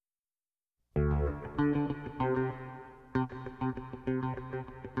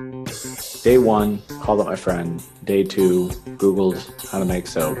Day one, called up my friend. Day two, Googled how to make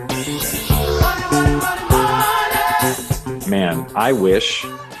soap. Man, I wish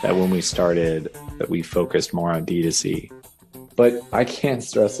that when we started that we focused more on D2C. But I can't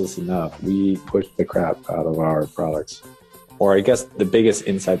stress this enough. We push the crap out of our products. Or I guess the biggest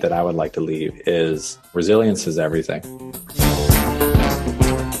insight that I would like to leave is resilience is everything.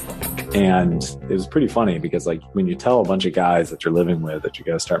 And it was pretty funny because like when you tell a bunch of guys that you're living with that you're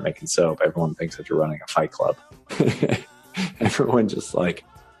going to start making soap, everyone thinks that you're running a fight club. Everyone's just like,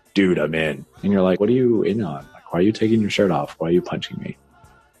 dude, I'm in. And you're like, what are you in on? Like, why are you taking your shirt off? Why are you punching me?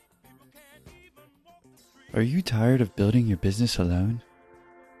 Are you tired of building your business alone?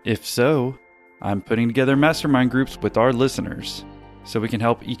 If so, I'm putting together mastermind groups with our listeners so we can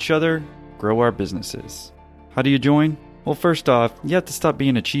help each other grow our businesses. How do you join? Well, first off, you have to stop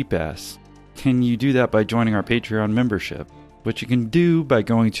being a cheap ass. And you do that by joining our Patreon membership, which you can do by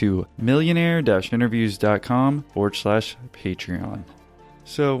going to millionaire-interviews.com/Patreon.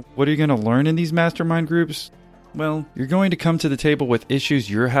 So, what are you going to learn in these mastermind groups? Well, you're going to come to the table with issues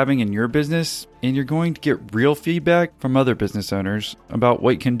you're having in your business, and you're going to get real feedback from other business owners about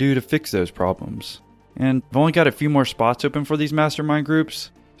what you can do to fix those problems. And I've only got a few more spots open for these mastermind groups,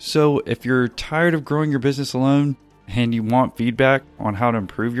 so if you're tired of growing your business alone and you want feedback on how to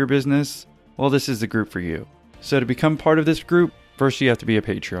improve your business, well, this is the group for you. So to become part of this group, first you have to be a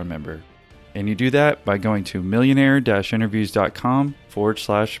Patreon member. And you do that by going to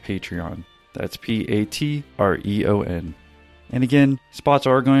millionaire-interviews.com/Patreon. That's Patreon. And again, spots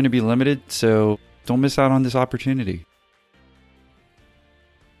are going to be limited, so don't miss out on this opportunity.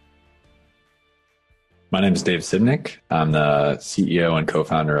 My name is Dave Sibnick. I'm the CEO and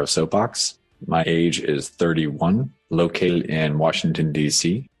co-founder of SoapBox. My age is 31, located in Washington,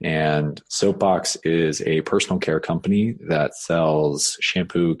 D.C. And SoapBox is a personal care company that sells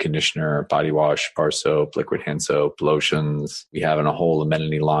shampoo, conditioner, body wash, bar soap, liquid hand soap, lotions. We have a whole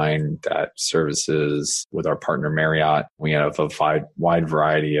amenity line that services with our partner Marriott. We have a wide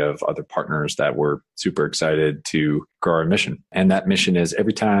variety of other partners that we're super excited to grow our mission. And that mission is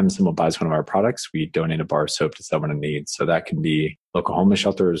every time someone buys one of our products, we donate a bar of soap to someone in need. So that can be local homeless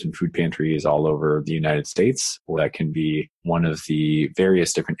shelters and food pantries all over the United States, or that can be one of the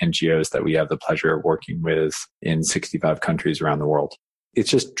various different NGOs that we have the pleasure of working with in 65 countries around the world. It's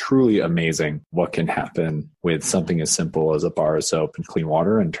just truly amazing what can happen with something as simple as a bar of soap and clean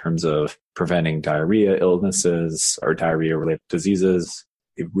water in terms of preventing diarrhea illnesses or diarrhea-related diseases.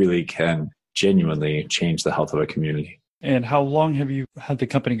 It really can genuinely change the health of a community. And how long have you had the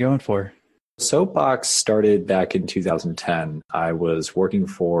company going for? SoapBox started back in 2010. I was working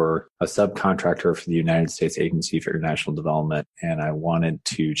for a subcontractor for the United States Agency for International Development, and I wanted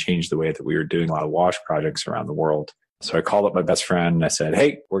to change the way that we were doing a lot of wash projects around the world. So I called up my best friend and I said,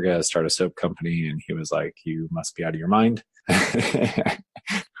 hey, we're going to start a soap company. And he was like, you must be out of your mind.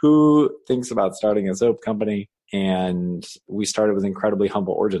 Who thinks about starting a soap company? And we started with incredibly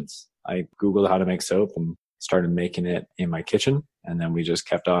humble origins. I Googled how to make soap and started making it in my kitchen. And then we just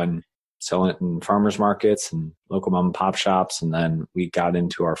kept on selling it in farmers markets and local mom and pop shops. And then we got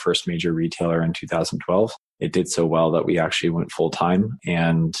into our first major retailer in 2012. It did so well that we actually went full time,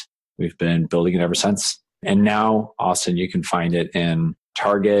 and we've been building it ever since. And now, Austin, you can find it in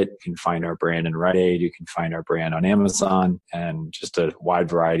Target. You can find our brand in Rite Aid. You can find our brand on Amazon and just a wide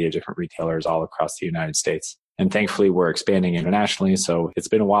variety of different retailers all across the United States. And thankfully, we're expanding internationally. So it's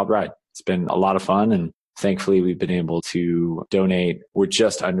been a wild ride. It's been a lot of fun. And thankfully, we've been able to donate. We're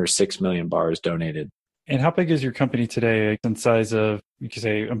just under 6 million bars donated. And how big is your company today in size of, you could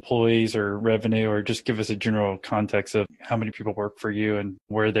say, employees or revenue, or just give us a general context of how many people work for you and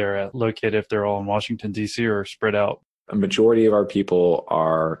where they're located, if they're all in Washington, D.C. or spread out? A majority of our people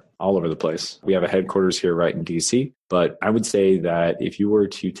are all over the place. We have a headquarters here right in DC, but I would say that if you were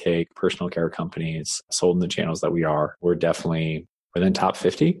to take personal care companies sold in the channels that we are, we're definitely within top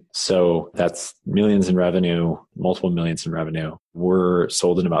 50. So that's millions in revenue, multiple millions in revenue. We're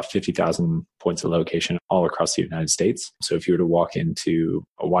sold in about 50,000 points of location all across the United States. So if you were to walk into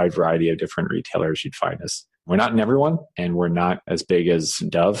a wide variety of different retailers, you'd find us. We're not in everyone, and we're not as big as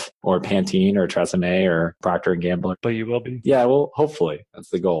Dove or Pantene or Tresemme or Procter & Gamble. But you will be? Yeah, well, hopefully.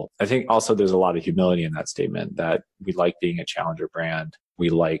 That's the goal. I think also there's a lot of humility in that statement, that we like being a challenger brand. We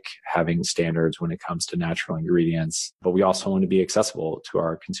like having standards when it comes to natural ingredients, but we also want to be accessible to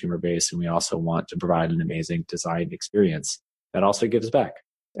our consumer base, and we also want to provide an amazing design experience that also gives back.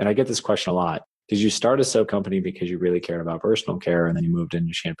 And I get this question a lot. Did you start a soap company because you really cared about personal care, and then you moved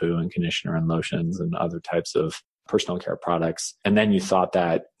into shampoo and conditioner and lotions and other types of personal care products, and then you thought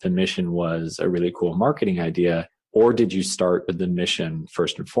that the mission was a really cool marketing idea, Or did you start with the mission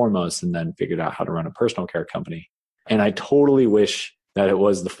first and foremost and then figured out how to run a personal care company? And I totally wish that it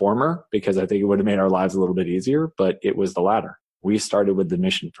was the former, because I think it would have made our lives a little bit easier, but it was the latter. We started with the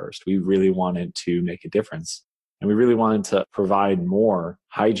mission first. We really wanted to make a difference. And we really wanted to provide more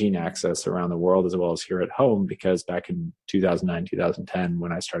hygiene access around the world as well as here at home, because back in 2009, 2010,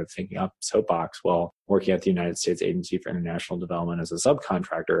 when I started thinking up SoapBox, well, working at the United States Agency for International Development as a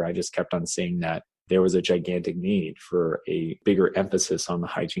subcontractor, I just kept on seeing that there was a gigantic need for a bigger emphasis on the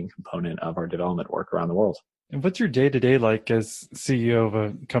hygiene component of our development work around the world. And what's your day-to-day like as CEO of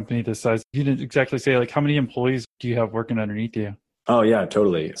a company this size? You didn't exactly say, like, how many employees do you have working underneath you? Oh, yeah,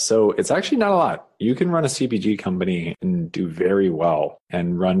 totally. So it's actually not a lot. You can run a CPG company and do very well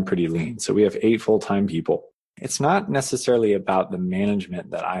and run pretty lean. So we have 8 full-time people. It's not necessarily about the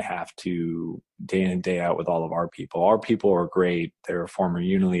management that I have to day in and day out with all of our people. Our people are great. They're former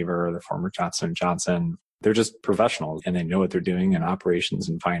Unilever, they're former Johnson & Johnson. They're just professionals and they know what they're doing in operations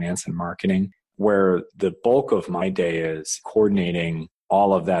and finance and marketing, where the bulk of my day is coordinating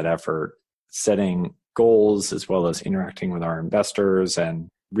all of that effort, setting goals, as well as interacting with our investors and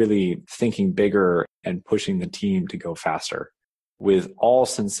really thinking bigger and pushing the team to go faster. With all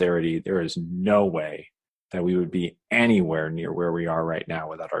sincerity, there is no way that we would be anywhere near where we are right now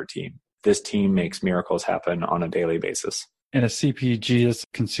without our team. This team makes miracles happen on a daily basis. And a CPG is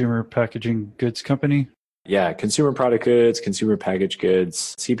consumer packaging goods company? Yeah, consumer product goods, consumer packaged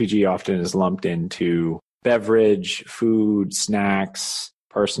goods. CPG often is lumped into beverage, food, snacks,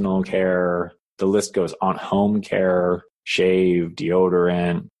 personal care. The list goes on, home care, shave,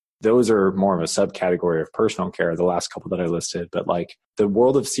 deodorant. Those are more of a subcategory of personal care, the last couple that I listed. But like the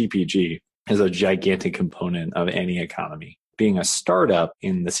world of CPG is a gigantic component of any economy. Being a startup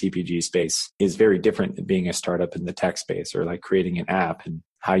in the CPG space is very different than being a startup in the tech space, or like creating an app, and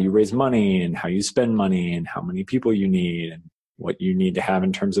how you raise money and how you spend money and how many people you need and what you need to have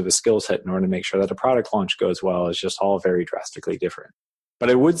in terms of a skill set in order to make sure that a product launch goes well is just all very drastically different. But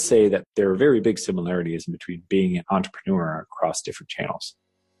I would say that there are very big similarities in between being an entrepreneur across different channels.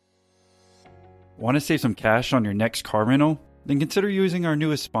 Want to save some cash on your next car rental? Then consider using our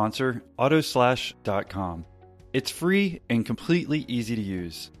newest sponsor, Autoslash.com. It's free and completely easy to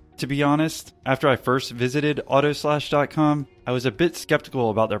use. To be honest, after I first visited Autoslash.com, I was a bit skeptical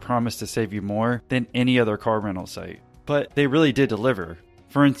about their promise to save you more than any other car rental site. But they really did deliver.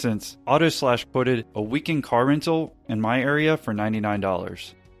 For instance, Autoslash quoted a weekend car rental in my area for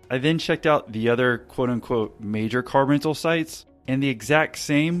 $99. I then checked out the other quote-unquote major car rental sites, and the exact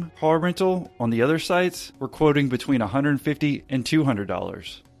same car rental on the other sites were quoting between $150 and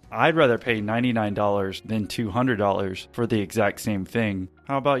 $200. I'd rather pay $99 than $200 for the exact same thing.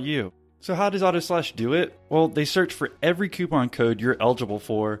 How about you? So how does Autoslash do it? Well, they search for every coupon code you're eligible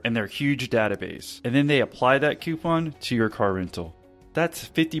for in their huge database, and then they apply that coupon to your car rental. That's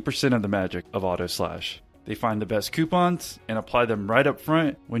 50% of the magic of Autoslash. They find the best coupons and apply them right up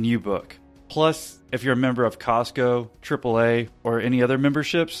front when you book. Plus, if you're a member of Costco, AAA, or any other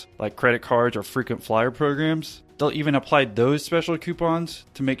memberships, like credit cards or frequent flyer programs, they'll even apply those special coupons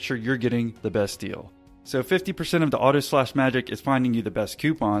to make sure you're getting the best deal. So 50% of the Autoslash magic is finding you the best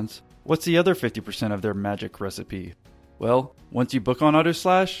coupons. What's the other 50% of their magic recipe? Well, once you book on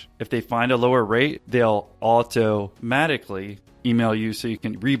Autoslash, if they find a lower rate, they'll automatically email you so you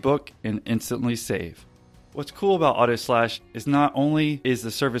can rebook and instantly save. What's cool about Autoslash is not only is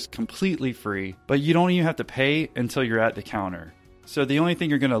the service completely free, but you don't even have to pay until you're at the counter. So the only thing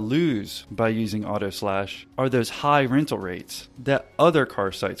you're going to lose by using Autoslash are those high rental rates that other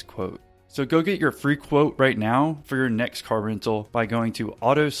car sites quote. So go get your free quote right now for your next car rental by going to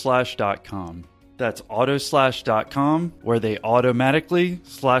autoslash.com. That's autoslash.com, where they automatically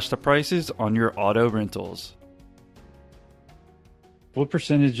slash the prices on your auto rentals. What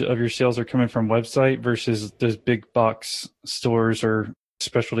percentage of your sales are coming from website versus those big box stores or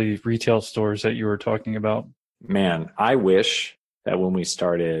specialty retail stores that you were talking about? Man, I wish that when we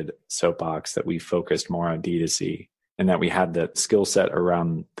started SoapBox that we focused more on D2C and that we had the skill set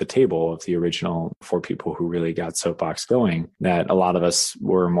around the table of the original 4 people who really got SoapBox going, that a lot of us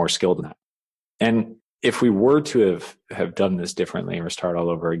were more skilled in that. And if we were to have done this differently or start all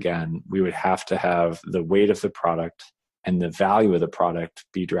over again, we would have to have the weight of the product and the value of the product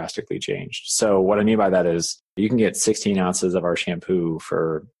be drastically changed. So what I mean by that is you can get 16 ounces of our shampoo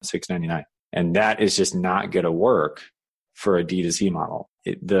for $6.99. And that is just not going to work for a D2C model.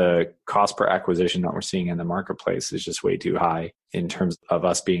 The cost per acquisition that we're seeing in the marketplace is just way too high in terms of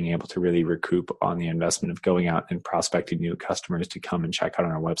us being able to really recoup on the investment of going out and prospecting new customers to come and check out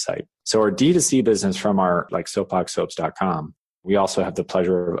on our website. So our D2C business from our like SoapBoxSoaps.com We also have the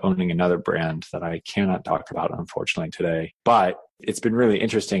pleasure of owning another brand that I cannot talk about, unfortunately, today. But it's been really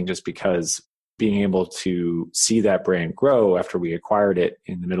interesting just because being able to see that brand grow after we acquired it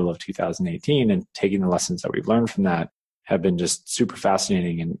in the middle of 2018 and taking the lessons that we've learned from that have been just super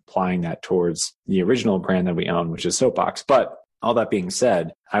fascinating, and applying that towards the original brand that we own, which is SoapBox. But all that being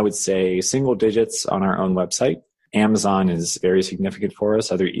said, I would say single digits on our own website. Amazon is very significant for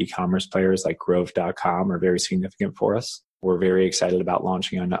us. Other e-commerce players like Grove.com are very significant for us. We're very excited about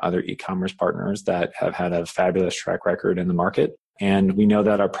launching on other e-commerce partners that have had a fabulous track record in the market. And we know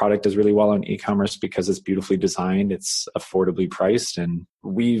that our product does really well on e-commerce because it's beautifully designed, it's affordably priced, and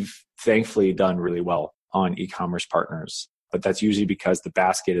we've thankfully done really well on e-commerce partners. But that's usually because the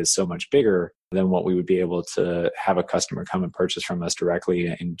basket is so much bigger than what we would be able to have a customer come and purchase from us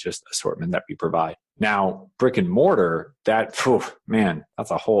directly in just assortment that we provide. Now, brick and mortar, that's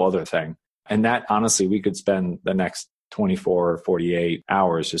a whole other thing. And that, honestly, we could spend the next 24 or 48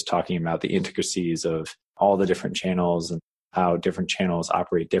 hours just talking about the intricacies of all the different channels and how different channels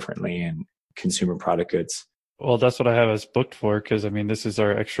operate differently in consumer product goods. Well, that's what I have us booked for, because this is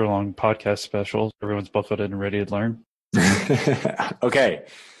our extra long podcast special. Everyone's buckled in and ready to learn. Okay.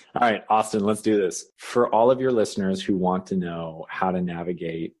 All right, Austin, let's do this. For all of your listeners who want to know how to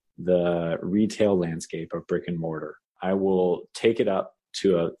navigate the retail landscape of brick and mortar, I will take it up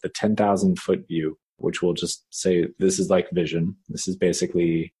to the 10,000 foot view, which will just say this is like vision. This is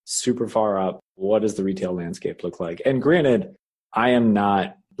basically super far up. What does the retail landscape look like? And granted, I am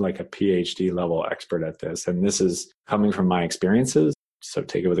not like a PhD level expert at this, and this is coming from my experiences. So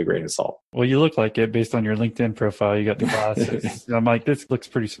take it with a grain of salt. Well, you look like it based on your LinkedIn profile. You got the glasses. I'm like, this looks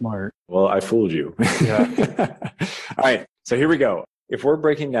pretty smart. Well, I fooled you. Yeah. All right. So here we go. If we're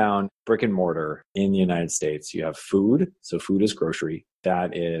breaking down brick and mortar in the United States, you have food. So food is grocery.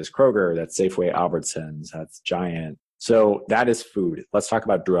 That is Kroger. That's Safeway, Albertsons. That's Giant. So that is food. Let's talk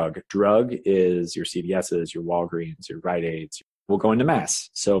about drug. Drug is your CVS's, your Walgreens, your Rite Aids. We'll go into mass.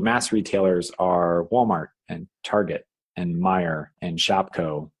 So mass retailers are Walmart and Target and Meijer and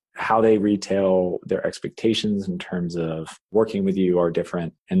Shopko. How they retail, their expectations in terms of working with you are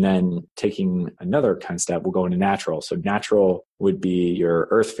different. And then taking another kind of step, we'll go into natural. So natural would be your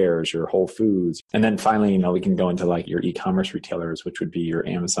Earth Fairs, your Whole Foods. And then finally, we can go into like your e-commerce retailers, which would be your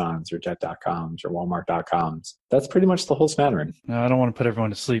Amazons, your Jet.coms, your Walmart.coms. That's pretty much the whole smattering. No, I don't want to put everyone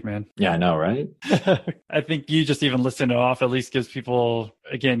to sleep, man. Yeah, I know, right? I think you just even listing it off at least gives people,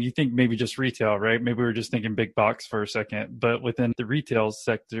 again, you think maybe just retail, right? Maybe we're just thinking big box for a second, but within the retail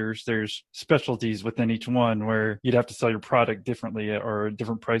sectors, there's specialties within each one where you'd have to sell your product differently or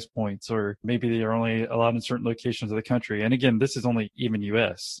different price points, or maybe they are only allowed in certain locations of the country. And again, this is only even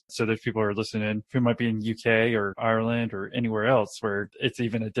US. So there's people who are listening who might be in UK or Ireland or anywhere else where it's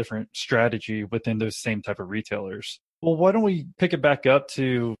even a different strategy within those same type of retailers. Well, why don't we pick it back up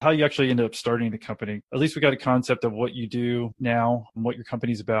to how you actually ended up starting the company? At least we got a concept of what you do now and what your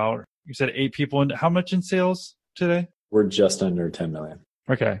company's about. You said 8 people, and how much in sales today? We're just under 10 million.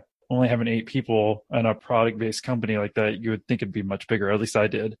 Okay. Only having 8 people in a product-based company like that, you would think it'd be much bigger. At least I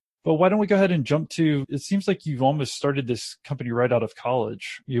did. But why don't we go ahead and jump to, it seems like you've almost started this company right out of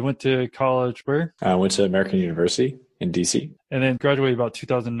college. You went to college where? I went to American University in DC. And then graduated about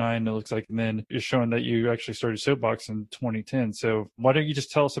 2009, it looks like. And then you're showing that you actually started SoapBox in 2010. So why don't you just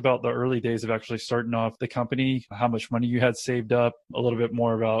tell us about the early days of actually starting off the company, how much money you had saved up, a little bit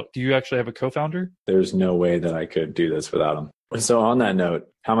more about, do you actually have a co-founder? There's no way that I could do this without him. So on that note,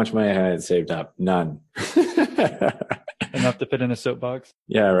 how much money I had saved up? None. Enough to fit in a soapbox?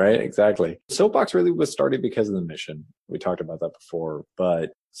 Yeah, right. Exactly. Soapbox really was started because of the mission. We talked about that before,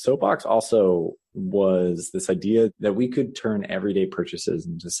 but Soapbox also was this idea that we could turn everyday purchases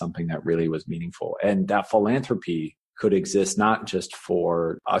into something that really was meaningful. And that philanthropy could exist not just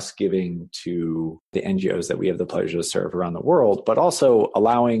for us giving to the NGOs that we have the pleasure to serve around the world, but also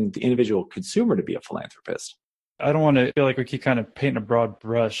allowing the individual consumer to be a philanthropist. I don't want to feel like we keep kind of painting a broad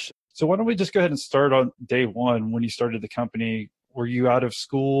brush. So why don't we just go ahead and start on day one when you started the company? Were you out of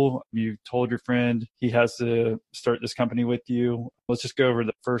school? You told your friend he has to start this company with you. Let's just go over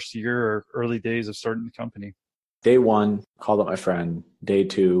the first year or early days of starting the company. Day one, called up my friend. Day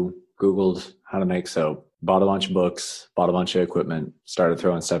two, Googled how to make soap, bought a bunch of books, bought a bunch of equipment, started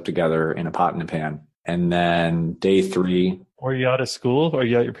throwing stuff together in a pot and a pan. And then day three. Were you out of school? Are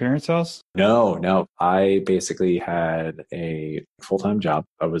you at your parents' house? No. I basically had a full-time job.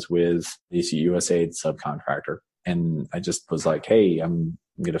 I was with the USAID subcontractor. And I just was like, hey, I'm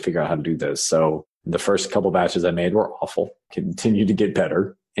going to figure out how to do this. So the first couple batches I made were awful, continued to get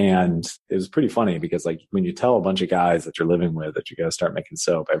better. And it was pretty funny because like when you tell a bunch of guys that you're living with that you got to start making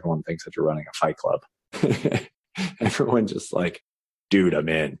soap, everyone thinks that you're running a fight club. Everyone just like, dude, I'm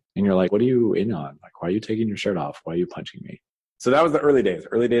in. And you're like, what are you in on? Like, why are you taking your shirt off? Why are you punching me? So that was the early days.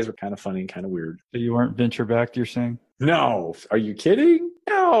 Early days were kind of funny, kind of weird. So you weren't venture backed, you're saying? No. Are you kidding?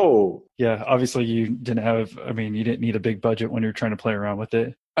 No. Yeah, obviously you didn't have, I mean, you didn't need a big budget when you're trying to play around with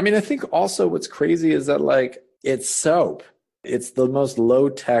it. I mean, I think also what's crazy is that like it's soap. It's the most low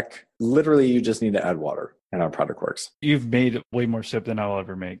tech. Literally, you just need to add water and our product works. You've made way more soap than I'll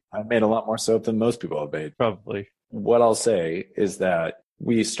ever make. I've made a lot more soap than most people have made. Probably. What I'll say is that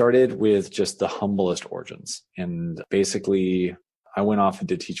we started with just the humblest origins. And basically, I went off and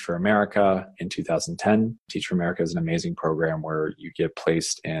did Teach for America in 2010. Teach for America is an amazing program where you get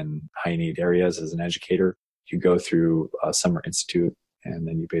placed in high need areas as an educator. You go through a summer institute and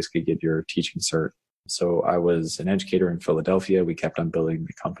then you basically get your teaching cert. So I was an educator in Philadelphia. We kept on building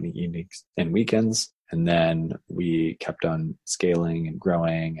the company evenings and weekends. And then we kept on scaling and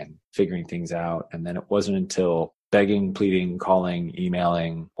growing and figuring things out. And then it wasn't until begging, pleading, calling,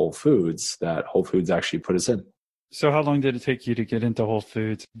 emailing Whole Foods that Whole Foods actually put us in. So how long did it take you to get into Whole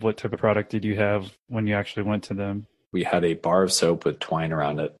Foods? What type of product did you have when you actually went to them? We had a bar of soap with twine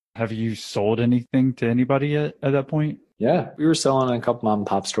around it. Have you sold anything to anybody yet at that point? Yeah, we were selling in a couple mom and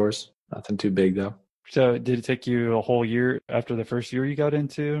pop stores. Nothing too big though. So did it take you a whole year after the first year you got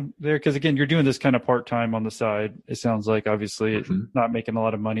into there? Because again, you're doing this kind of part-time on the side. It sounds like obviously not making a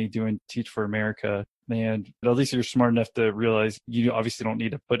lot of money doing Teach for America. And at least you're smart enough to realize you obviously don't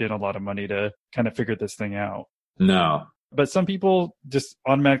need to put in a lot of money to kind of figure this thing out. No. But some people just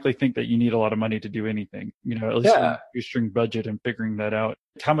automatically think that you need a lot of money to do anything, at least your string budget and figuring that out.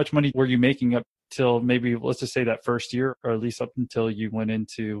 How much money were you making up till maybe, let's just say that first year, or at least up until you went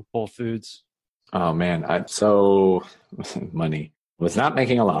into Whole Foods? Oh man. So money was not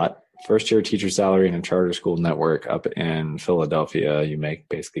making a lot. First year teacher salary in a charter school network up in Philadelphia, you make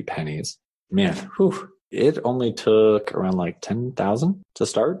basically pennies. Man, it only took around like 10,000 to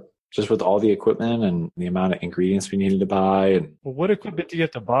start. Just with all the equipment and the amount of ingredients we needed to buy. And well, what equipment do you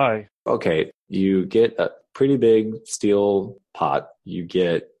have to buy? Okay, you get a pretty big steel pot. You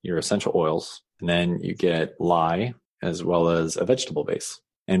get your essential oils, and then you get lye as well as a vegetable base.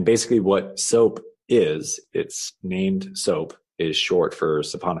 And basically what soap is, it's named soap, is short for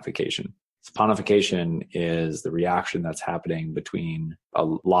saponification. Saponification is the reaction that's happening between a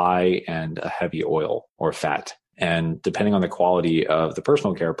lye and a heavy oil or fat. And depending on the quality of the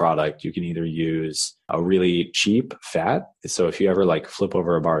personal care product, you can either use a really cheap fat. So if you ever like flip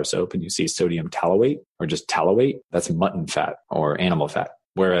over a bar of soap and you see sodium tallowate or just tallowate, that's mutton fat or animal fat.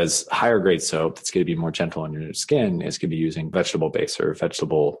 Whereas higher grade soap that's going to be more gentle on your skin is going to be using vegetable base or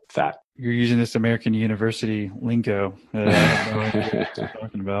vegetable fat. You're using this American University lingo. I don't know what you're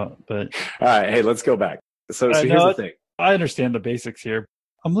talking about. But all right, hey, let's go back. So here's the thing. I understand the basics here.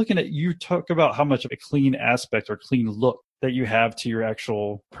 I'm looking at you talk about how much of a clean aspect or clean look that you have to your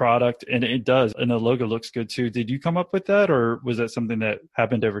actual product. And it does. And the logo looks good too. Did you come up with that, or was that something that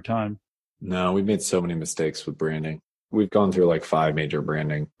happened over time? No, we've made so many mistakes with branding. We've gone through like 5 major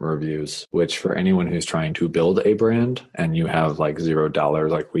branding reviews, which for anyone who's trying to build a brand and you have like $0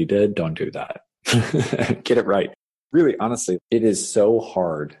 like we did, don't do that. Get it right. Really, honestly, it is so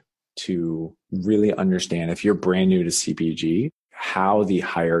hard to really understand if you're brand new to CPG, how the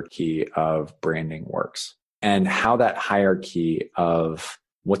hierarchy of branding works and how that hierarchy of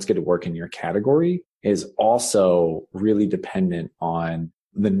what's going to work in your category is also really dependent on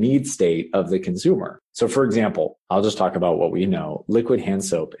the need state of the consumer. So for example, I'll just talk about what we know. Liquid hand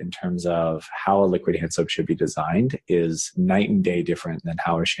soap, in terms of how a liquid hand soap should be designed, is night and day different than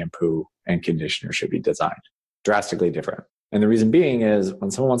how a shampoo and conditioner should be designed. Drastically different. And the reason being is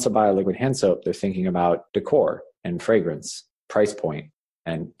when someone wants to buy a liquid hand soap, they're thinking about decor and fragrance, price point,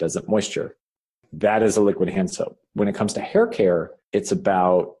 and does it moisture. That is a liquid hand soap. When it comes to hair care, it's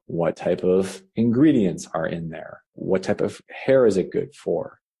about what type of ingredients are in there. What type of hair is it good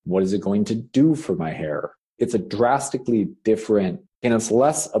for? What is it going to do for my hair? It's a drastically different, and it's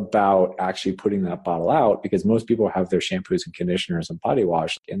less about actually putting that bottle out because most people have their shampoos and conditioners and body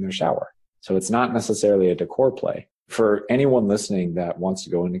wash in their shower. So it's not necessarily a decor play. For anyone listening that wants to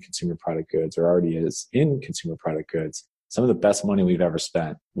go into consumer product goods or already is in consumer product goods, some of the best money we've ever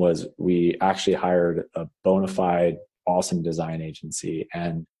spent was we actually hired a bona fide, awesome design agency,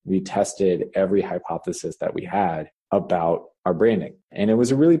 and we tested every hypothesis that we had about our branding. And it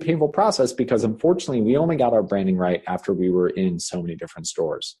was a really painful process because unfortunately, we only got our branding right after we were in so many different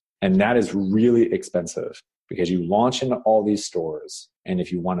stores. And that is really expensive because you launch into all these stores. And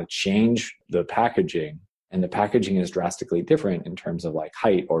if you want to change the packaging, and the packaging is drastically different in terms of like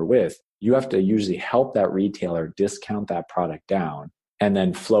height or width, you have to usually help that retailer discount that product down and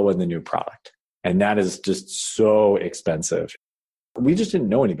then flow in the new product. And that is just so expensive. We just didn't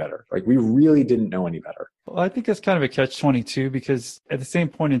know any better. Like we really didn't know any better. Well, I think that's kind of a catch-22 because at the same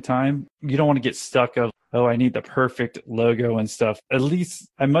point in time, you don't want to get stuck of, oh, I need the perfect logo and stuff. At least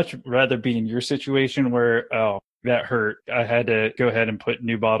I'd much rather be in your situation where, oh, that hurt. I had to go ahead and put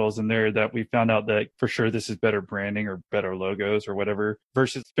new bottles in there that we found out that for sure this is better branding or better logos or whatever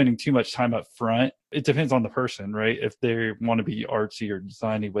versus spending too much time up front. It depends on the person, right? If they want to be artsy or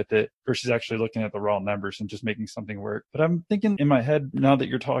designy with it versus actually looking at the raw numbers and just making something work. But I'm thinking in my head now that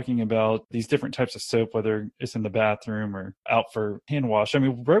you're talking about these different types of soap, whether it's in the bathroom or out for hand wash. I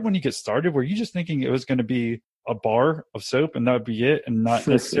mean, right when you get started, were you just thinking it was going to be a bar of soap and that would be it and not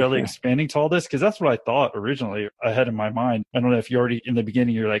necessarily expanding to all this? Because that's what I thought originally I had in my mind. I don't know if you already in the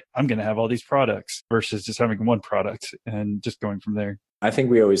beginning, you're like, I'm going to have all these products versus just having one product and just going from there. I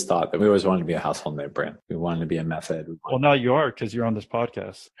think we always thought that we always wanted to be a household name brand. We wanted to be a method. Well, now you are because you're on this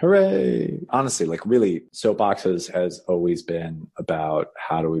podcast. Hooray. Honestly, like really, Soapboxes has always been about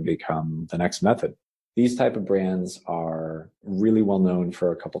how do we become the next method. These type of brands are really well known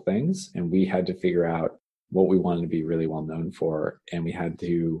for a couple things, and we had to figure out what we wanted to be really well known for. And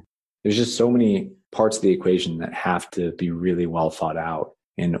there's just so many parts of the equation that have to be really well thought out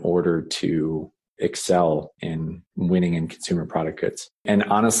in order to excel in winning in consumer product goods. And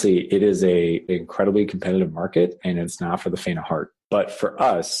honestly, it is a incredibly competitive market and it's not for the faint of heart. But for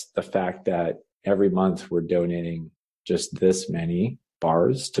us, the fact that every month we're donating just this many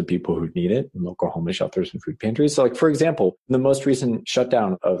bars to people who need it in local homeless shelters and food pantries. So like, for example, in the most recent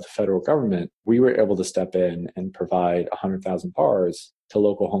shutdown of the federal government, we were able to step in and provide 100,000 bars to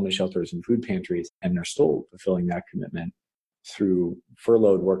local homeless shelters and food pantries. And they're still fulfilling that commitment through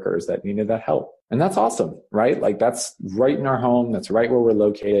furloughed workers that needed that help. And that's awesome, right? Like that's right in our home. That's right where we're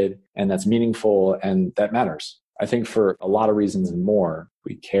located and that's meaningful and that matters. I think for a lot of reasons and more,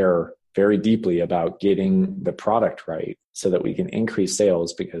 we care very deeply about getting the product right so that we can increase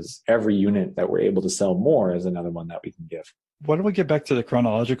sales because every unit that we're able to sell more is another one that we can give. Why don't we get back to the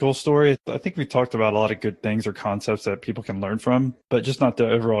chronological story? I think we talked about a lot of good things or concepts that people can learn from, but just not to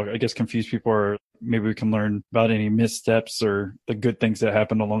overall, I guess, confuse people or maybe we can learn about any missteps or the good things that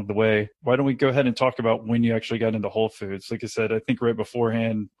happened along the way. Why don't we go ahead and talk about when you actually got into Whole Foods? Like I said, I think right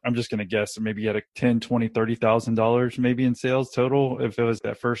beforehand, I'm just going to guess that maybe you had a $10,000, $20,000, $30,000 maybe in sales total if it was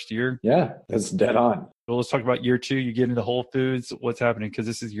that first year. Yeah, that's dead on. Well, let's talk about year 2. You get into Whole Foods. What's happening? Because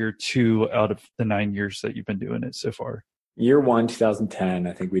this is year 2 out of the 9 years that you've been doing it so far. Year 1, 2010,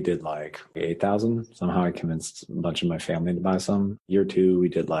 I think we did like 8,000. Somehow I convinced a bunch of my family to buy some. Year 2, we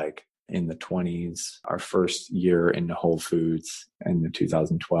did like in the 20s. Our first year into Whole Foods in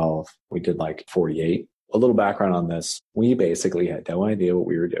 2012, we did like 48. A little background on this. We basically had no idea what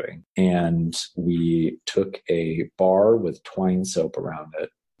we were doing. And we took a bar with Twine soap around it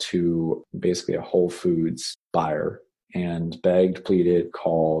to basically a Whole Foods buyer and begged, pleaded,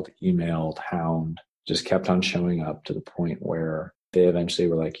 called, emailed, hound, just kept on showing up to the point where they eventually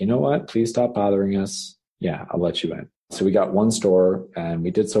were like, you know what, please stop bothering us. Yeah, I'll let you in. So we got one store and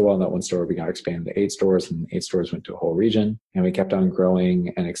we did so well in that one store, we got expanded to 8 stores and 8 stores went to a whole region and we kept on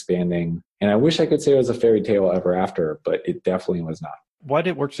growing and expanding. And I wish I could say it was a fairy tale ever after, but it definitely was not. Why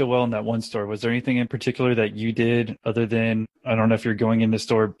did it work so well in that one store? Was there anything in particular that you did other than, I don't know if you're going in the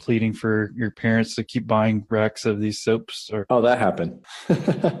store pleading for your parents to keep buying racks of these soaps or? Oh, that happened.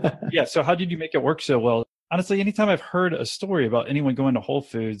 Yeah. So how did you make it work so well? Honestly, anytime I've heard a story about anyone going to Whole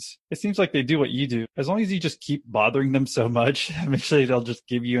Foods, it seems like they do what you do. As long as you just keep bothering them so much, eventually they'll just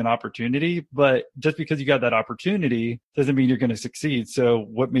give you an opportunity. But just because you got that opportunity doesn't mean you're going to succeed. So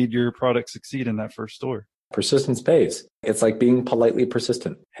what made your product succeed in that first store? Persistence pays. It's like being politely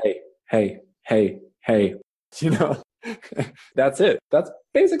persistent. Hey. You know, that's it. That's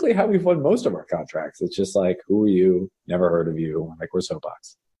basically how we've won most of our contracts. It's just like, who are you? Never heard of you. Like, we're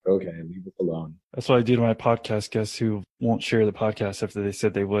Soapbox. Okay, leave it alone. That's what I do to my podcast guests who won't share the podcast after they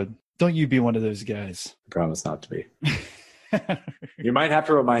said they would. Don't you be one of those guys. I promise not to be. You might have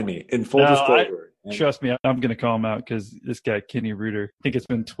to remind me in full disclosure. Trust me, I'm going to call him out because this guy, Kenny Reuter, I think it's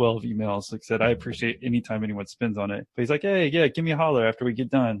been 12 emails. Like I said, I appreciate any time anyone spends on it. But he's like, hey, yeah, give me a holler after we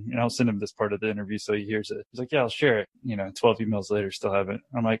get done. And I'll send him this part of the interview so he hears it. He's like, yeah, I'll share it. 12 emails later, still haven't.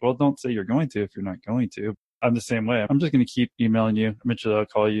 I'm like, well, don't say you're going to if you're not going to. I'm the same way. I'm just going to keep emailing you. Eventually, I'll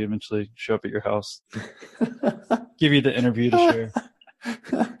call you. Eventually, show up at your house. Give you the interview to share.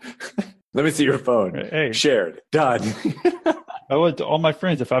 Let me see your phone. Hey. Shared. Done. I would to all my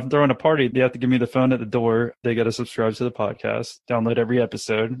friends, if I'm throwing a party, they have to give me the phone at the door. They got to subscribe to the podcast, download every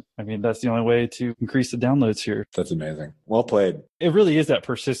episode. I mean, that's the only way to increase the downloads here. That's amazing. Well played. It really is that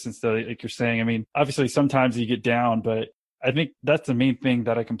persistence, though, like you're saying. I mean, obviously, sometimes you get down, but I think that's the main thing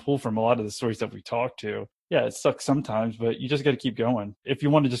that I can pull from a lot of the stories that we talk to. Yeah, it sucks sometimes, but you just got to keep going. If you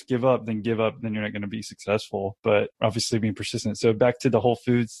want to just give up, then give up, then you're not going to be successful. But obviously being persistent. So back to the Whole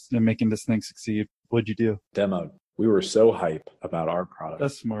Foods and making this thing succeed. What'd you do? Demoed. We were so hype about our product.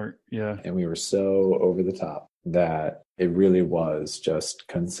 That's smart. Yeah. And we were so over the top that it really was just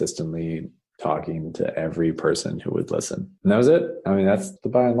consistently talking to every person who would listen. And that was it. I mean, that's the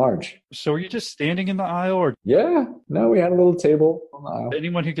by and large. So were you just standing in the aisle or? Yeah. No, we had a little table on the aisle.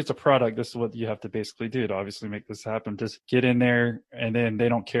 Anyone who gets a product, this is what you have to basically do to obviously make this happen. Just get in there, and then they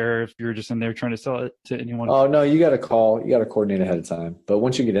don't care if you're just in there trying to sell it to anyone. Oh, no, you got to call. You got to coordinate ahead of time. But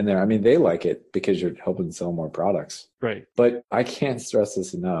once you get in there, I mean, they like it because you're helping sell more products. Right. But I can't stress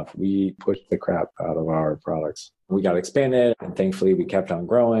this enough. We pushed the crap out of our products. We got expanded, and thankfully we kept on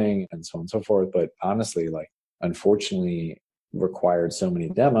growing and so on and so forth. But honestly, unfortunately, required so many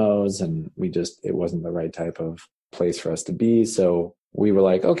demos, and it wasn't the right type of place for us to be. So we were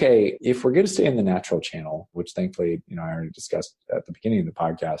like, okay, if we're going to stay in the natural channel, which thankfully, I already discussed at the beginning of the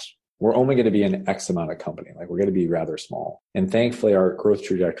podcast, we're only going to be an X amount of company. We're going to be rather small. And thankfully, our growth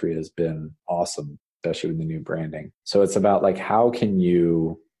trajectory has been awesome, especially with the new branding. So it's about how can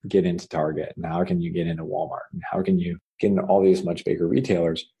you get into Target, and how can you get into Walmart, and how can you get into all these much bigger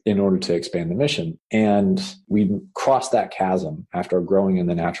retailers in order to expand the mission. And we crossed that chasm after growing in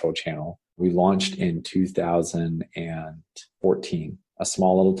the natural channel. We launched in 2014, a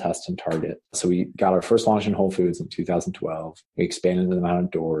small little test in Target. So we got our first launch in Whole Foods in 2012. We expanded the amount of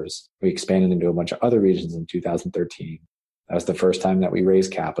doors. We expanded into a bunch of other regions in 2013. That was the first time that we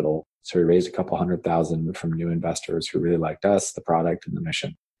raised capital. So we raised a couple $100,000 from new investors who really liked us, the product, and the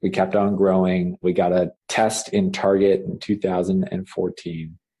mission. We kept on growing. We got a test in Target in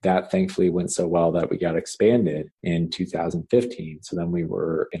 2014. That thankfully went so well that we got expanded in 2015. So then we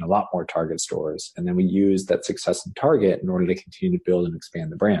were in a lot more Target stores. And then we used that success in Target in order to continue to build and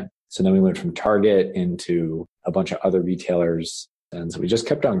expand the brand. So then we went from Target into a bunch of other retailers. And so we just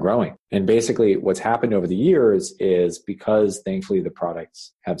kept on growing. And basically what's happened over the years is because thankfully the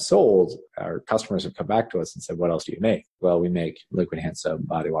products have sold, our customers have come back to us and said, what else do you make? Well, we make liquid hand soap,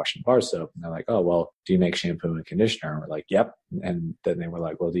 body wash, and bar soap. And they're like, oh, well, do you make shampoo and conditioner? And we're like, yep. And then they were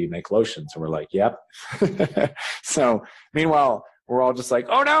like, well, do you make lotions? And we're like, yep. So meanwhile, we're all just like,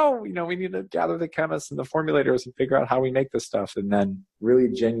 oh no, we need to gather the chemists and the formulators and figure out how we make this stuff, and then really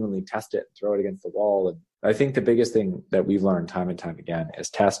genuinely test it and throw it against the wall. And I think the biggest thing that we've learned time and time again is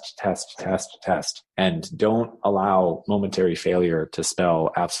test, test, test, test, and don't allow momentary failure to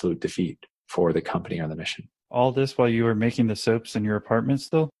spell absolute defeat for the company or the mission. All this while you were making the soaps in your apartment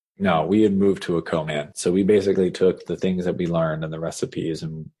still? No, we had moved to a co-man. So we basically took the things that we learned and the recipes,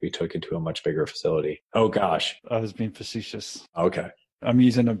 and we took it to a much bigger facility. Oh, gosh. I was being facetious. Okay. I'm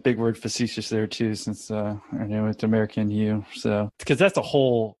using a big word facetious there too, since I know it's American you. So, because that's a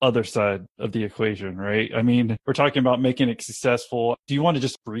whole other side of the equation, right? I mean, we're talking about making it successful. Do you want to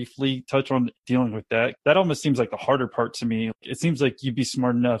just briefly touch on dealing with that? That almost seems like the harder part to me. It seems like you'd be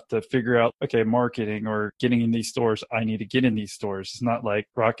smart enough to figure out, okay, marketing or getting in these stores. I need to get in these stores. It's not like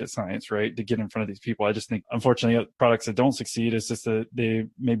rocket science, right? To get in front of these people. I just think, unfortunately, products that don't succeed, it's just that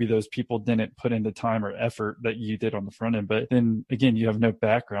maybe those people didn't put in the time or effort that you did on the front end. But then again, you have no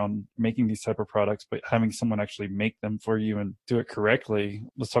background making these type of products, but having someone actually make them for you and do it correctly.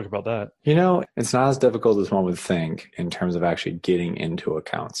 Let's talk about that. It's not as difficult as one would think in terms of actually getting into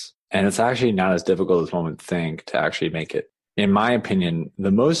accounts. And it's actually not as difficult as one would think to actually make it. In my opinion, the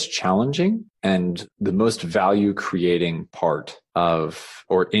most challenging and the most value creating part of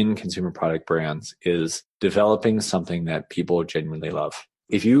or in consumer product brands is developing something that people genuinely love.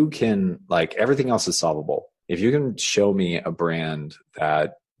 If you can, everything else is solvable. If you can show me a brand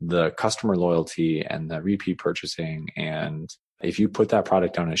that the customer loyalty and the repeat purchasing, and if you put that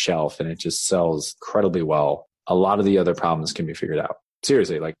product on a shelf and it just sells incredibly well, a lot of the other problems can be figured out.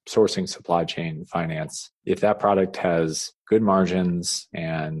 Seriously, like sourcing, supply chain, finance. If that product has good margins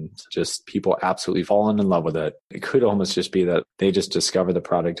and just people absolutely falling in love with it, it could almost just be that they just discover the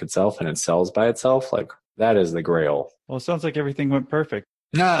product itself and it sells by itself. That is the grail. Well, it sounds like everything went perfect.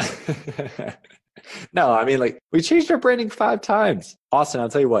 No, I mean, we changed our branding 5 times. Austin, I'll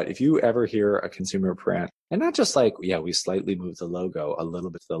tell you what, if you ever hear a consumer brand, and not just we slightly moved the logo a little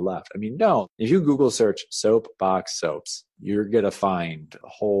bit to the left. I mean, no, if you Google search SoapBox Soaps, you're going to find a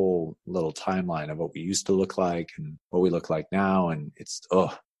whole little timeline of what we used to look like and what we look like now. And it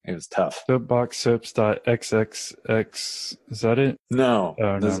was tough. SoapBoxSoaps.xxx, is that it? No.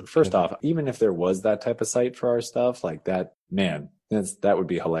 Oh, no. First off, even if there was that type of site for our stuff like that, man, that would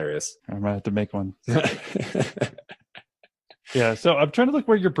be hilarious. I might have to make one. Yeah. So I'm trying to look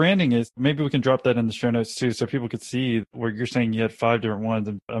where your branding is. Maybe we can drop that in the show notes too, so people could see where you're saying you had 5 different ones,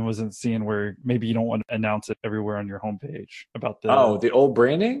 and I wasn't seeing where maybe you don't want to announce it everywhere on your homepage about the. Oh, the old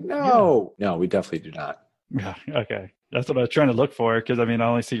branding? Yeah. No, we definitely do not. Yeah. Okay. That's what I was trying to look for because I mean, I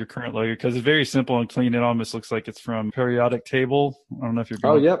only see your current logo because it's very simple and clean. It almost looks like it's from periodic table. I don't know if you're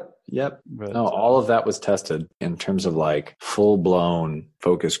Oh, going, yep. but No, all of that was tested in terms of like full blown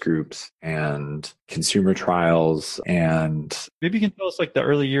focus groups and consumer trials. And maybe you can tell us like the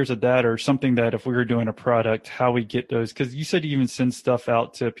early years of that or something that if we were doing a product, how we get those. Because you said you even send stuff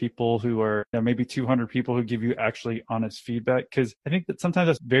out to people who are maybe 200 people who give you actually honest feedback. Because I think that sometimes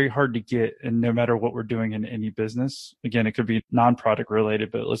that's very hard to get. And no matter what we're doing in any business, again, it could be non-product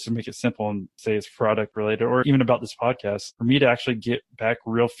related, but let's just make it simple and say it's product related or even about this podcast. For me to actually get back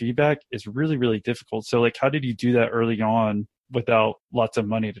real feedback is really, really difficult. So like, how did you do that early on without lots of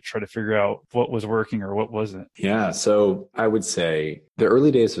money to try to figure out what was working or what wasn't? yeah, so I would say the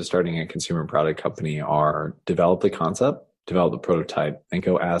early days of starting a consumer product company are develop the concept, develop the prototype, and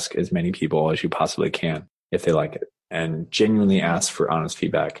go ask as many people as you possibly can if they like it and genuinely ask for honest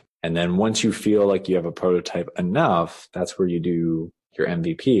feedback. And then once you feel like you have a prototype enough, that's where you do your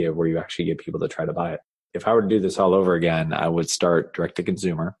MVP, where you actually get people to try to buy it. If I were to do this all over again, I would start direct to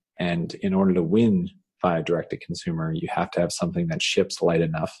consumer. And in order to win via direct to consumer, you have to have something that ships light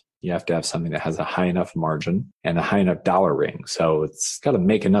enough. You have to have something that has a high enough margin and a high enough dollar ring. So it's got to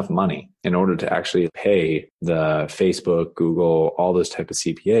make enough money in order to actually pay the Facebook, Google, all those type of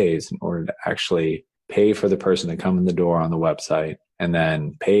CPAs in order to actually pay for the person to come in the door on the website and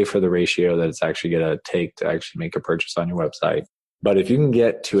then pay for the ratio that it's actually going to take to actually make a purchase on your website. But if you can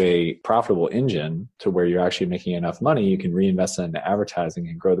get to a profitable engine to where you're actually making enough money, you can reinvest it into advertising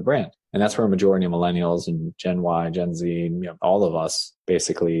and grow the brand. And that's where a majority of millennials and Gen Y, Gen Z, all of us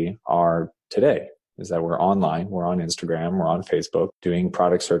basically are today, is that we're online, we're on Instagram, we're on Facebook, doing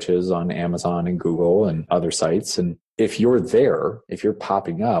product searches on Amazon and Google and other sites. And if you're there, if you're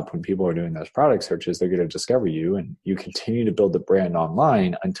popping up when people are doing those product searches, they're going to discover you and you continue to build the brand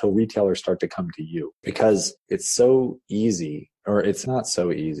online until retailers start to come to you because it's so easy. Or it's not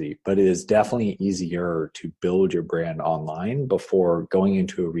so easy, but it is definitely easier to build your brand online before going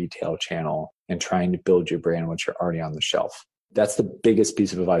into a retail channel and trying to build your brand once you're already on the shelf. That's the biggest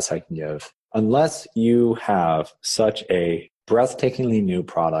piece of advice I can give. Unless you have such a breathtakingly new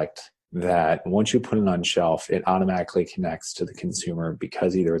product that once you put it on shelf, it automatically connects to the consumer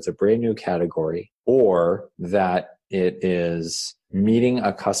because either it's a brand new category or that it is meeting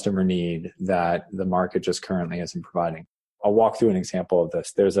a customer need that the market just currently isn't providing. I'll walk through an example of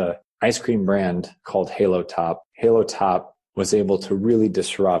this. There's an ice cream brand called Halo Top. Halo Top was able to really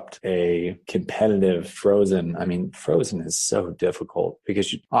disrupt a competitive frozen. I mean, frozen is so difficult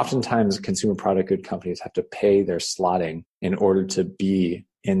because oftentimes consumer product good companies have to pay their slotting in order to be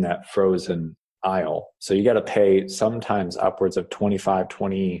in that frozen aisle. So you got to pay sometimes upwards of 25,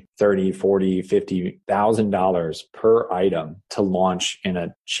 20, 30, 40, $50,000 per item to launch in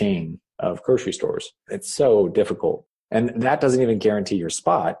a chain of grocery stores. It's so difficult. And that doesn't even guarantee your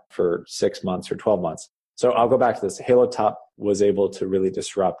spot for 6 months or 12 months. So I'll go back to this. Halo Top was able to really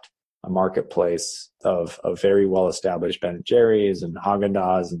disrupt a marketplace of very well-established Ben & Jerry's and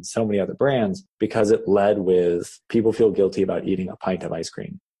Haagen-Dazs and so many other brands because it led with people feel guilty about eating a pint of ice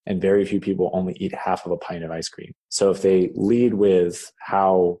cream. And very few people only eat half of a pint of ice cream. So if they lead with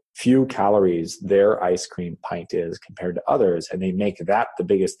how few calories their ice cream pint is compared to others, and they make that the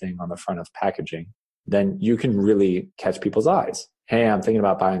biggest thing on the front of packaging, then you can really catch people's eyes. Hey, I'm thinking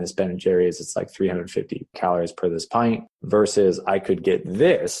about buying this Ben & Jerry's. It's like 350 calories per this pint versus I could get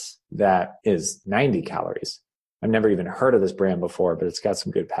this that is 90 calories. I've never even heard of this brand before, but it's got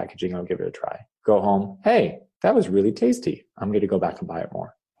some good packaging. I'll give it a try. Go home. Hey, that was really tasty. I'm going to go back and buy it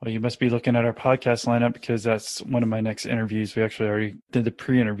more. Well, you must be looking at our podcast lineup because that's one of my next interviews. We actually already did the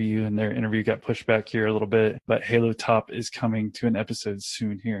pre-interview and their interview got pushed back here a little bit, but Halo Top is coming to an episode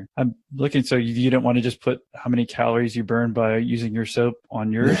soon here. I'm looking, so you didn't want to just put how many calories you burn by using your soap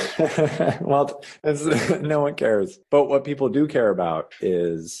on yours? Well, no one cares. But what people do care about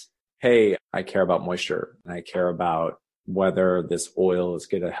is, hey, I care about moisture. And I care about whether this oil is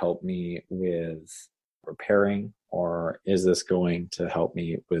going to help me with repairing, or is this going to help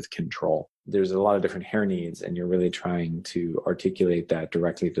me with control? There's a lot of different hair needs, and you're really trying to articulate that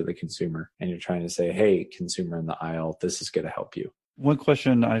directly to the consumer. And you're trying to say, hey, consumer in the aisle, this is going to help you. One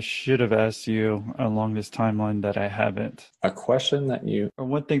question I should have asked you along this timeline that I haven't. A question that or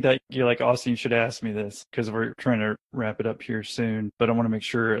one thing that you're like, Austin, you should ask me this because we're trying to wrap it up here soon, but I want to make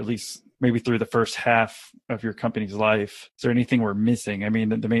sure at least maybe through the first half of your company's life. Is there anything we're missing? I mean,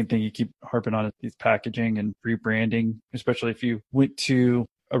 the main thing you keep harping on is packaging and rebranding, especially if you went to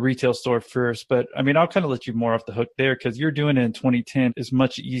a retail store first. But I mean, I'll kind of let you more off the hook there because you're doing it in 2010 is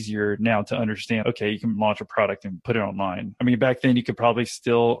much easier now to understand, okay, you can launch a product and put it online. I mean, back then you could probably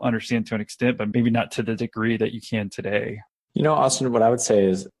still understand to an extent, but maybe not to the degree that you can today. Austin, what I would say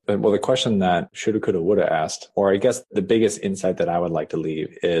is, well, the question that shoulda, coulda, woulda asked, or I guess the biggest insight that I would like to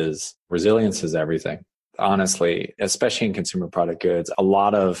leave is resilience is everything. Honestly, especially in consumer product goods, a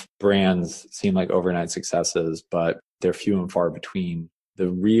lot of brands seem like overnight successes, but they're few and far between. The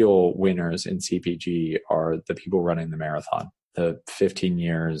real winners in CPG are the people running the marathon, the 15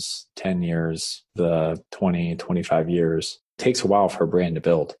 years, 10 years, the 20, 25 years. It takes a while for a brand to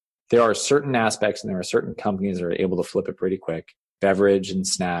build. There are certain aspects and there are certain companies that are able to flip it pretty quick. Beverage and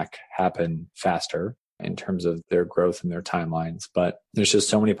snack happen faster in terms of their growth and their timelines. But there's just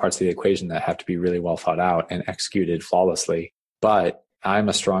so many parts of the equation that have to be really well thought out and executed flawlessly. But I'm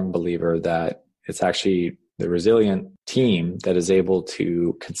a strong believer that it's actually the resilient team that is able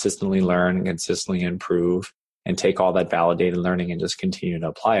to consistently learn and consistently improve and take all that validated learning and just continue to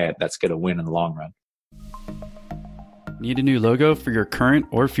apply it. That's going to win in the long run. Need a new logo for your current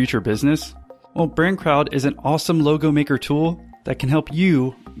or future business? Well, BrandCrowd is an awesome logo maker tool that can help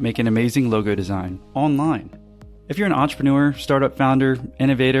you make an amazing logo design online. If you're an entrepreneur, startup founder,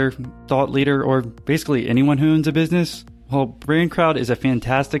 innovator, thought leader, or basically anyone who owns a business, well, BrandCrowd is a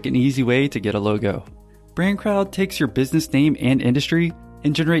fantastic and easy way to get a logo. BrandCrowd takes your business name and industry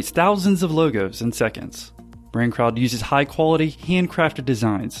and generates thousands of logos in seconds. BrandCrowd uses high-quality, handcrafted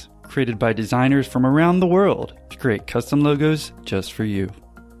designs created by designers from around the world to create custom logos just for you.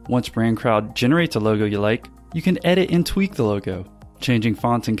 Once BrandCrowd generates a logo you like, you can edit and tweak the logo, changing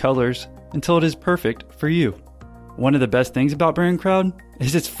fonts and colors until it is perfect for you. One of the best things about BrandCrowd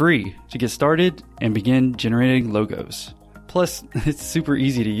is it's free to get started and begin generating logos. Plus, it's super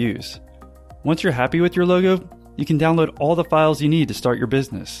easy to use. Once you're happy with your logo, you can download all the files you need to start your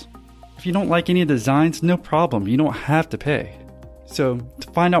business. If you don't like any of the designs, no problem, you don't have to pay. So to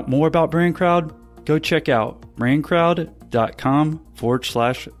find out more about BrandCrowd, go check out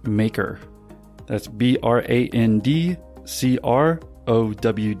brandcrowd.com/maker. That's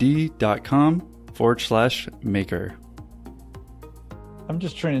brandcrowd.com/maker. I'm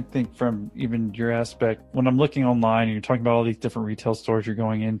just trying to think from even your aspect. When I'm looking online and you're talking about all these different retail stores you're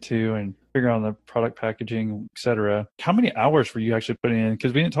going into and figuring out the product packaging, et cetera, how many hours were you actually putting in?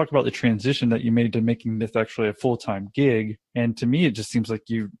 Because we didn't talk about the transition that you made to making this actually a full-time gig. And to me, it just seems like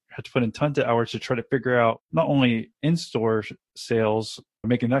you had to put in tons of hours to try to figure out not only in-store sales,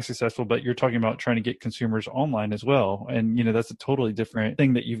 making that successful, but you're talking about trying to get consumers online as well. And, that's a totally different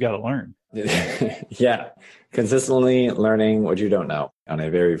thing that you've got to learn. Yeah. Consistently learning what you don't know on a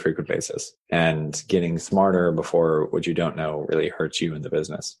very frequent basis and getting smarter before what you don't know really hurts you in the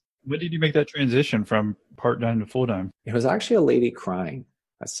business. When did you make that transition from part-time to full-time? It was actually a lady crying.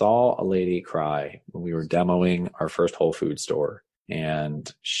 I saw a lady cry when we were demoing our first Whole Foods store.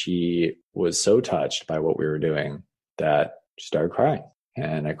 And she was so touched by what we were doing that she started crying.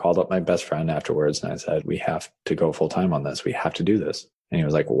 And I called up my best friend afterwards and I said, we have to go full-time on this. We have to do this. And he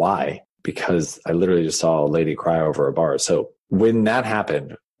was like, why? Because I literally just saw a lady cry over a bar. So when that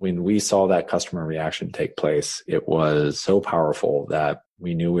happened, when we saw that customer reaction take place, it was so powerful that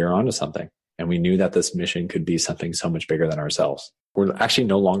we knew we were onto something. And we knew that this mission could be something so much bigger than ourselves. We're actually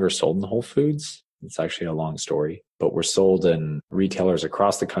no longer sold in Whole Foods. It's actually a long story, but we're sold in retailers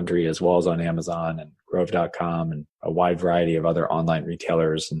across the country as well as on Amazon and Grove.com and a wide variety of other online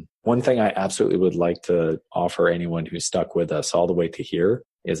retailers. And one thing I absolutely would like to offer anyone who's stuck with us all the way to here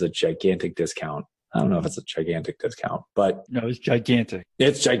is a gigantic discount. I don't know if it's a gigantic discount, but no, it's gigantic.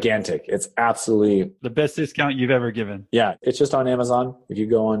 It's gigantic. It's absolutely the best discount you've ever given. Yeah. It's just on Amazon. If you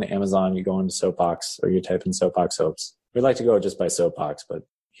go on Amazon, you go into SoapBox or you type in SoapBox Soaps. We'd like to go just by SoapBox, but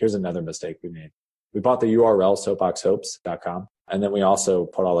here's another mistake we made. We bought the URL soapboxsoaps.com. And then we also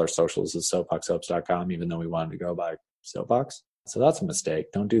put all our socials as soapboxsoaps.com, even though we wanted to go by Soapbox. So that's a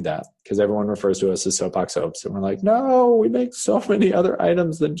mistake. Don't do that because everyone refers to us as SoapBox Soaps. And we're like, no, we make so many other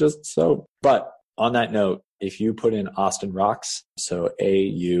items than just soap. But on that note, if you put in Austin Rocks, so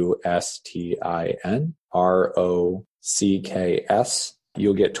AUSTINROCKS,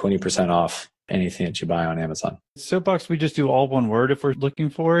 you'll get 20% off anything that you buy on Amazon. Soapbox, we just do all one word if we're looking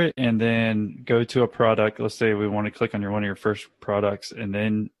for it and then go to a product. Let's say we want to click on one of your first products and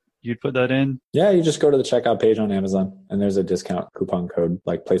then you'd put that in? Yeah, you just go to the checkout page on Amazon and there's a discount coupon code,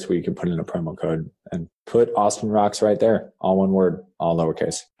 like place where you can put in a promo code and put Austin Rocks right there. All one word, all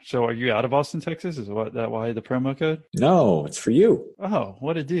lowercase. So are you out of Austin, Texas? Is that why the promo code? No, it's for you. Oh,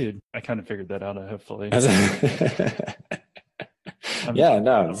 what a dude. I kind of figured that out, hopefully. Yeah,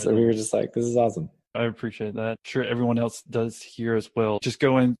 no. So we were just like, this is awesome. I appreciate that. Sure, everyone else does here as well. Just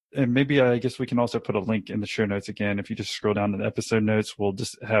go in, and maybe I guess we can also put a link in the show notes again. If you just scroll down to the episode notes, we'll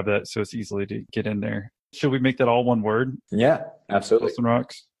just have that so it's easily to get in there. Should we make that all one word? Yeah, absolutely. Austin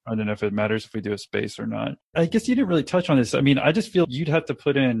Rocks? I don't know if it matters if we do a space or not. I guess you didn't really touch on this. I mean, I just feel you'd have to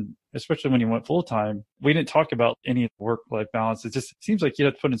put in, especially when you went full time. We didn't talk about any work-life balance. It just seems like you'd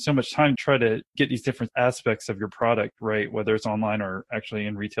have to put in so much time to try to get these different aspects of your product right, whether it's online or actually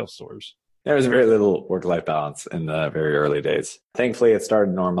in retail stores. There was very little work-life balance in the very early days. Thankfully, it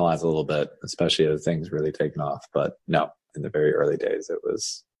started to normalize a little bit, especially as things really taken off. But no, in the very early days, it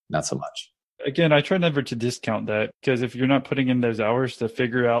was not so much. Again, I try never to discount that, because if you're not putting in those hours to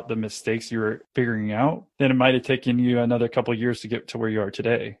figure out the mistakes you were figuring out, then it might have taken you another couple of years to get to where you are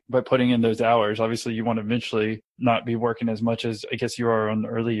today. By putting in those hours, obviously you want to eventually not be working as much as I guess you are in the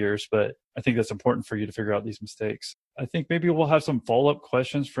early years, but I think that's important for you to figure out these mistakes. I think maybe we'll have some follow-up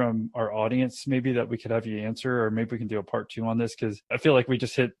questions from our audience, maybe that we could have you answer, or maybe we can do a part 2 on this, because I feel like we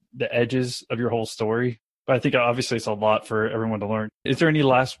just hit the edges of your whole story. But I think obviously it's a lot for everyone to learn. Is there any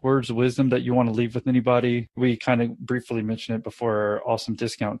last words of wisdom that you want to leave with anybody? We kind of briefly mentioned it before our awesome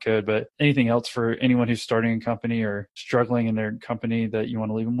discount code, but anything else for anyone who's starting a company or struggling in their company that you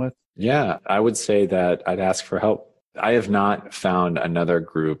want to leave them with? Yeah, I would say that I'd ask for help. I have not found another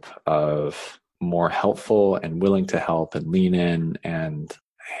group of more helpful and willing to help and lean in and,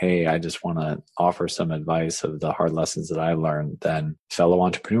 hey, I just want to offer some advice of the hard lessons that I learned than fellow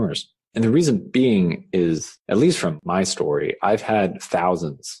entrepreneurs. And the reason being is, at least from my story, I've had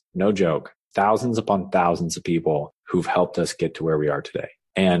thousands, no joke, thousands upon thousands of people who've helped us get to where we are today.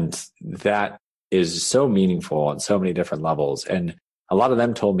 And that is so meaningful on so many different levels. And a lot of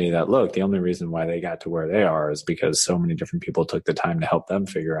them told me that, look, the only reason why they got to where they are is because so many different people took the time to help them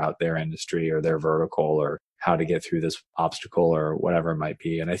figure out their industry or their vertical or how to get through this obstacle or whatever it might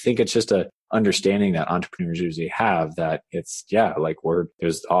be. And I think it's just a understanding that entrepreneurs usually have, that it's,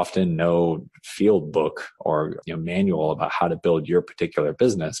 there's often no field book or manual about how to build your particular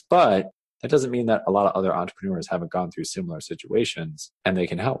business. But that doesn't mean that a lot of other entrepreneurs haven't gone through similar situations and they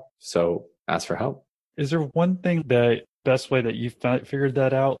can help. So ask for help. Is there one thing that best way that you've figured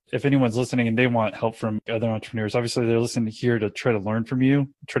that out? If anyone's listening and they want help from other entrepreneurs, obviously they're listening here to try to learn from you,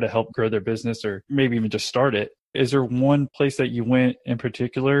 try to help grow their business, or maybe even just start it. Is there one place that you went in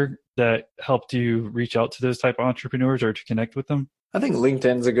particular that helped you reach out to those type of entrepreneurs or to connect with them? I think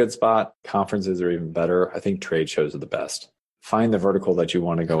LinkedIn's a good spot. Conferences are even better. I think trade shows are the best. Find the vertical that you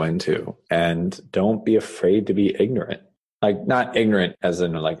want to go into and don't be afraid to be ignorant. Like, not ignorant as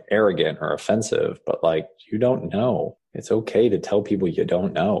in like arrogant or offensive, but like, you don't know. It's okay to tell people you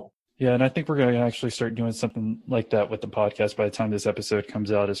don't know. Yeah, and I think we're going to actually start doing something like that with the podcast by the time this episode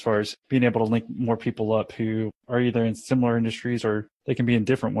comes out, as far as being able to link more people up who are either in similar industries or they can be in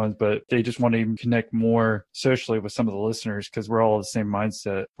different ones, but they just want to connect more socially with some of the listeners, because we're all the same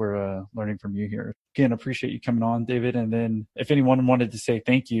mindset. We're learning from you here. Again, appreciate you coming on, David. And then if anyone wanted to say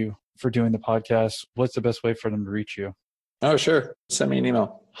thank you for doing the podcast, what's the best way for them to reach you? Oh, sure. Send me an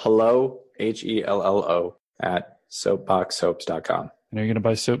email. Hello, HELLO, at SoapBoxSoaps.com. And are you going to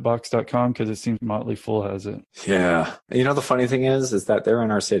buy SoapBox.com? Because it seems Motley Fool has it. Yeah. The funny thing is that they're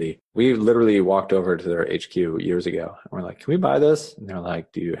in our city. We literally walked over to their HQ years ago. And we're like, can we buy this? And they're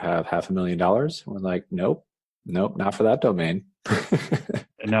like, do you have $500,000? And we're like, nope, not for that domain.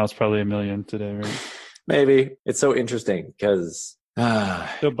 And now it's probably $1 million today, right? Maybe. It's so interesting because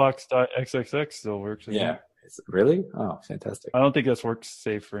SoapBox.xxx still works. Yeah. Really? Oh, fantastic. I don't think that's works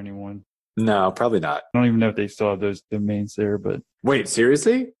safe for anyone. No, probably not. I don't even know if they still have those domains there, but... Wait,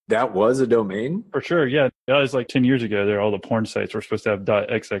 seriously? That was a domain? For sure, yeah. That was like 10 years ago. All the porn sites were supposed to have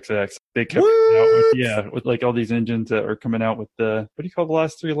 .xxx. They kept coming out with like all these engines that are coming out with the... What do you call the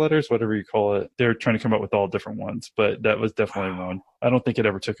last 3 letters? Whatever you call it. They're trying to come up with all different ones, but that was definitely one. I don't think it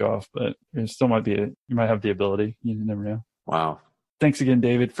ever took off, but it still might be... You might have the ability. You never know. Wow. Thanks again,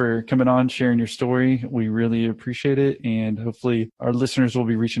 David, for coming on, sharing your story. We really appreciate it. And hopefully our listeners will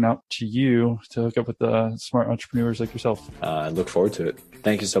be reaching out to you to hook up with smart entrepreneurs like yourself. I look forward to it.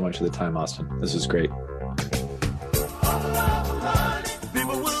 Thank you so much for the time, Austin. This was great.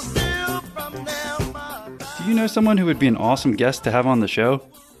 Do you know someone who would be an awesome guest to have on the show?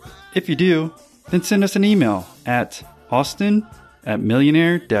 If you do, then send us an email at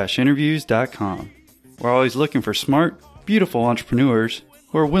austin@millionaire-interviews.com. We're always looking for smart, beautiful entrepreneurs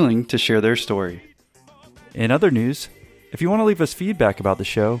who are willing to share their story. In other news, if you want to leave us feedback about the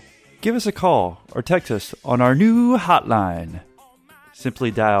show, give us a call or text us on our new hotline.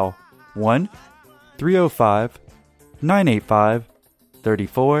 Simply dial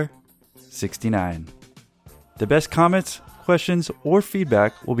 1-305-985-3469. The best comments, questions, or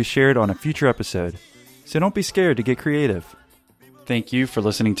feedback will be shared on a future episode, so don't be scared to get creative. Thank you for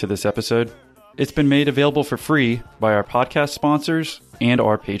listening to this episode. It's been made available for free by our podcast sponsors and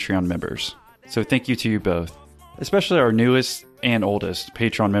our Patreon members. So thank you to you both, especially our newest and oldest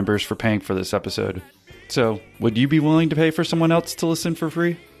Patreon members for paying for this episode. So, would you be willing to pay for someone else to listen for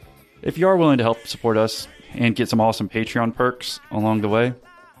free? If you are willing to help support us and get some awesome Patreon perks along the way,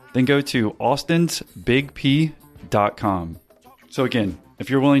 then go to austinsbigp.com. So again, if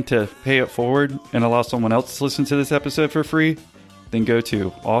you're willing to pay it forward and allow someone else to listen to this episode for free, then go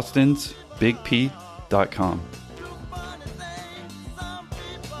to austinsbigp.com.